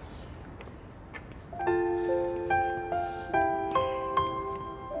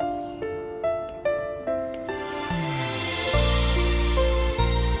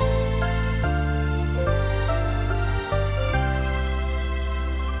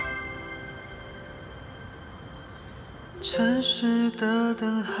城市的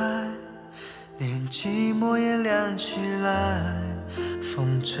灯海，连寂寞也亮起来。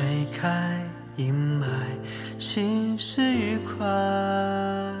风吹开阴霾，心事愉快。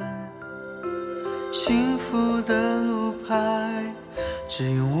幸福的路牌，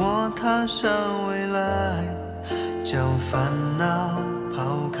只有我踏上未来。将烦恼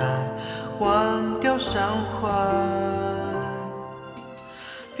抛开，忘掉伤怀。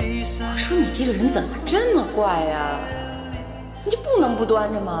我说你这个人怎么这么怪呀？你就不能不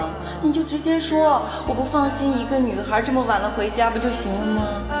端着吗？你就直接说我不放心一个女孩这么晚了回家不就行了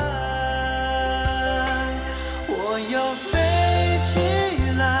吗？我要飞起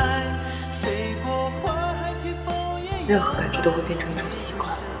来，飞过花海天风也任何感觉都会变成一种习惯，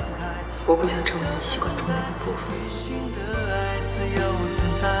我不想成为你习惯中的一部分。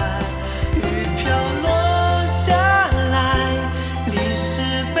雨飘落下来，历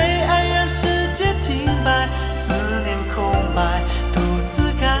史悲哀让世界停摆，思念空白，独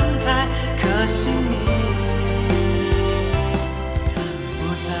自感慨，可惜你不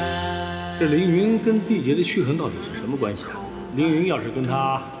在。这凌云跟缔结的曲恒到底是什么关系啊？凌云要是跟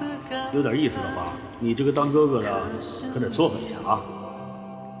他有点意思的话，你这个当哥哥的可得撮合一下啊。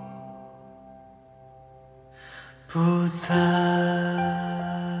不在。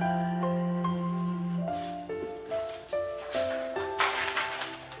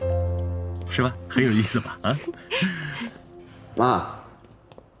是吧？很有意思吧？啊，妈。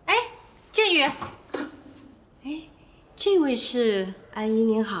哎，建宇，哎，这位是阿姨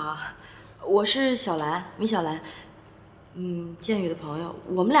您好，我是小兰，米小兰，建宇的朋友，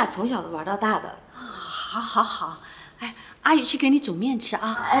我们俩从小都玩到大的。好，好，好，哎，阿宇去给你煮面吃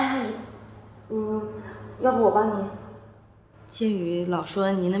啊。哎，要不我帮您。建宇老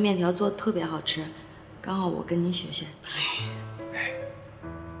说您的面条做的特别好吃，刚好我跟您学学。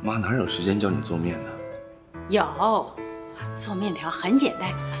妈哪有时间教你做面呢？有，做面条很简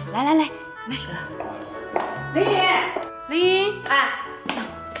单。来来来，来，林云，林云，哎，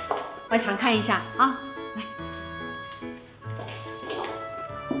外场看一下啊。来，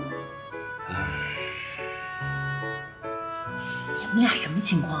你们俩什么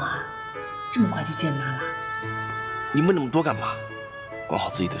情况啊？这么快就见妈了？你问那么多干嘛？管好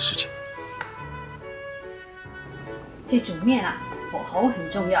自己的事情。这煮面啊，火候很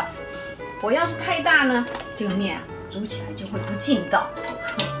重要。火要是太大呢，这个面啊煮起来就会不劲道。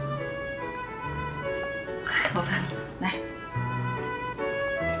我看，来，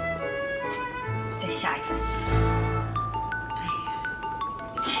再下一个。哎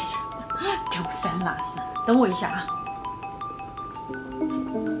呀，丢三落四，等我一下啊。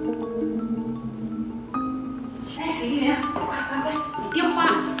哎，林云，快，你电话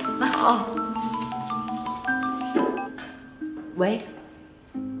拿好。喂，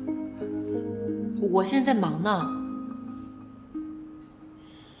我现在在忙呢。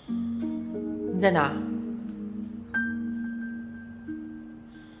你在哪儿？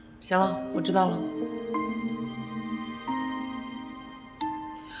行了，我知道了。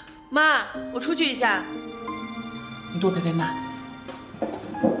妈，我出去一下，你多陪陪妈。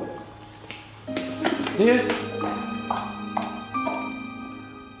林云。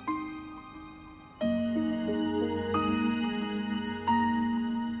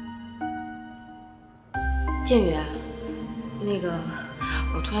建宇，那个，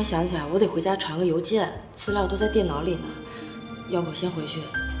我突然想起来，我得回家传个邮件，资料都在电脑里呢。要不我先回去，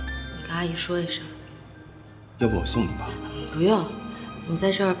你跟阿姨说一声。要不我送你吧？不用，你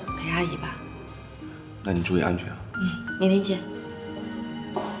在这儿陪阿姨吧。那你注意安全啊。明天见。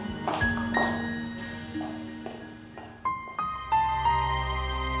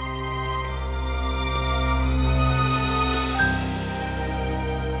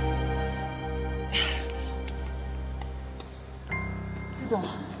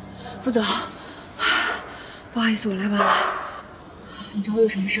副总，不好意思，我来晚了。你找我有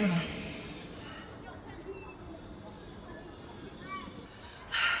什么事吗？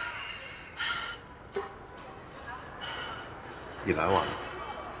你来晚了。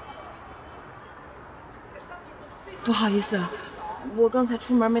不好意思，我刚才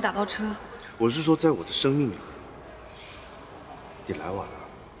出门没打到车。我是说，在我的生命里，你来晚了。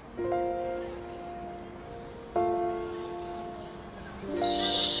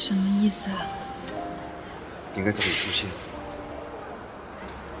什么意思啊？你应该早点出现，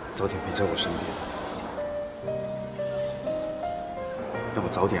早点陪在我身边，让我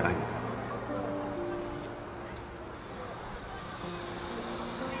早点爱你。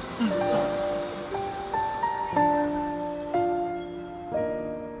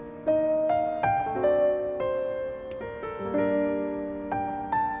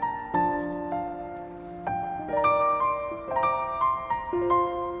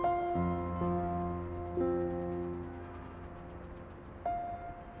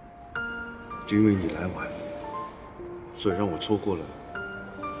就因为你来晚，所以让我错过了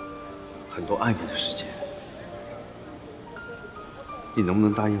很多爱你的时间。你能不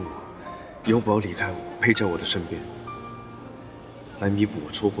能答应我，以后不要离开我，陪在我的身边，来弥补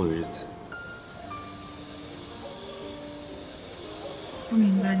我错过的日子？不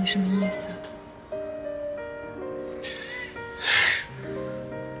明白你什么意思。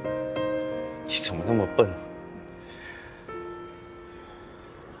你怎么那么笨？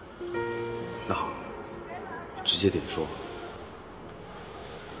那好，直接点说。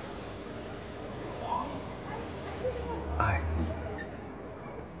我爱你。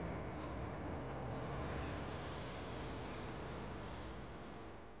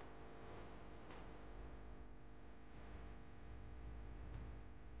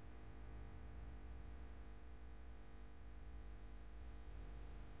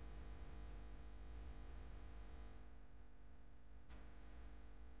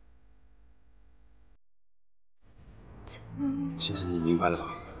现在你明白了吧？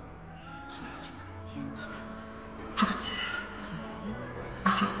对不起，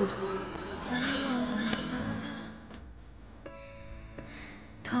有些糊涂。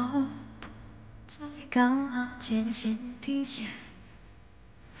都不再刚好渐渐地下，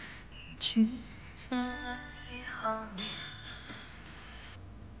一句再好你。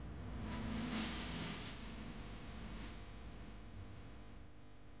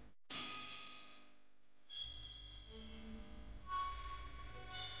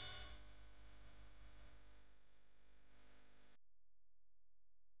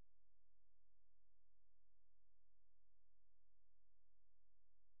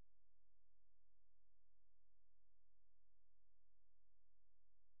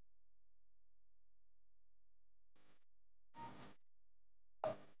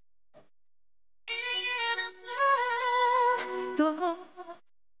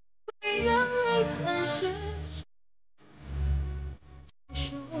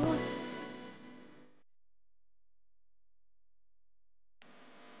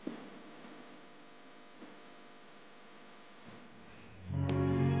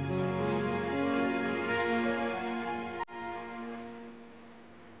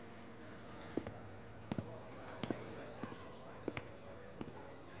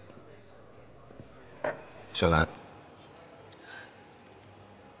小兰，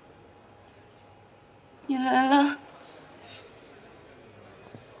你来了。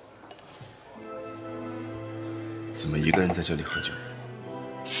怎么一个人在这里喝酒？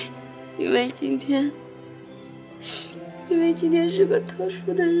因为今天是个特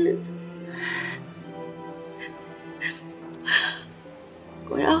殊的日子，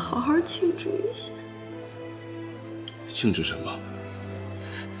我要好好庆祝一下。庆祝什么？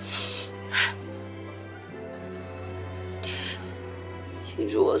庆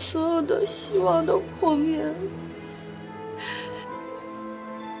祝我所有的希望都破灭了，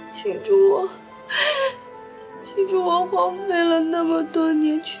庆祝我荒废了那么多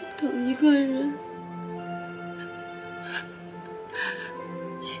年去等一个人，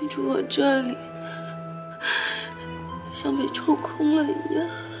庆祝我这里像被抽空了一样。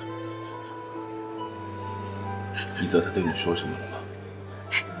一泽他对你说什么了吗？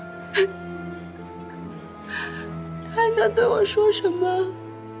他还能对我说什么？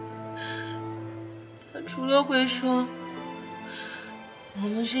他除了会说我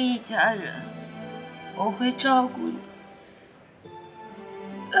们是一家人，我会照顾你，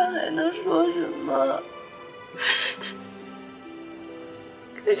他还能说什么？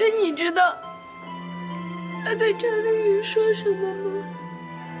可是你知道他对陈丽云说什么吗？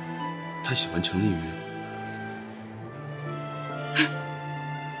他喜欢陈丽云。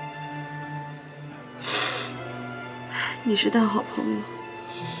你是他好朋友，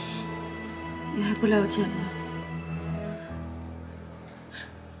你还不了解吗？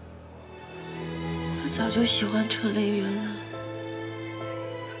他早就喜欢陈丽云了。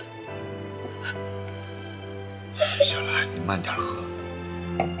小兰，你慢点喝。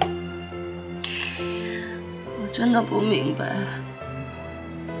我真的不明白，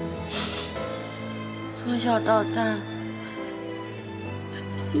从小到大，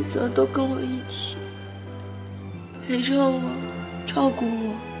一泽都跟我一起。陪着我，照顾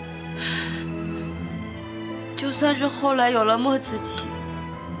我，就算是后来有了墨子期，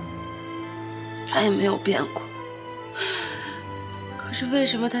他也没有变过。可是为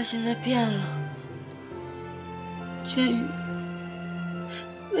什么他现在变了？轩宇，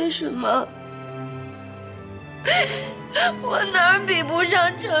为什么？我哪儿比不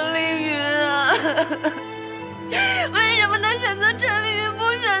上陈丽云啊？为什么他选择陈丽云，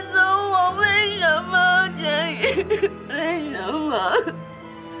不选择我？为什么，建宇？为什么？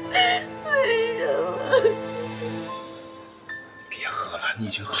为什么？别喝了，你已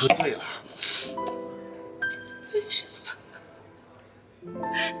经喝醉了。为什么？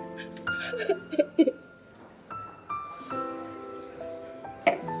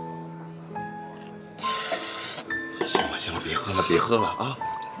行了，别喝了，别喝了啊！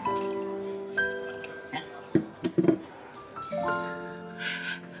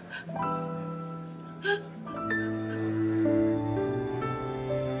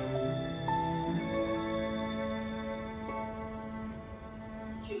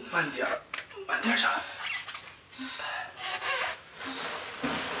慢点儿，慢点儿，小兰。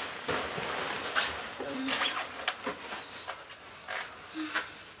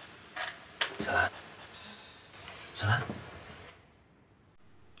小兰，小兰，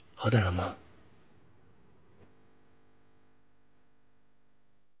好点了吗？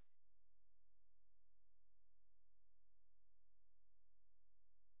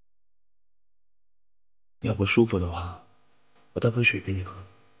要不舒服的话，我倒杯水给你喝。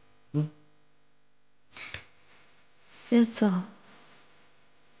别走。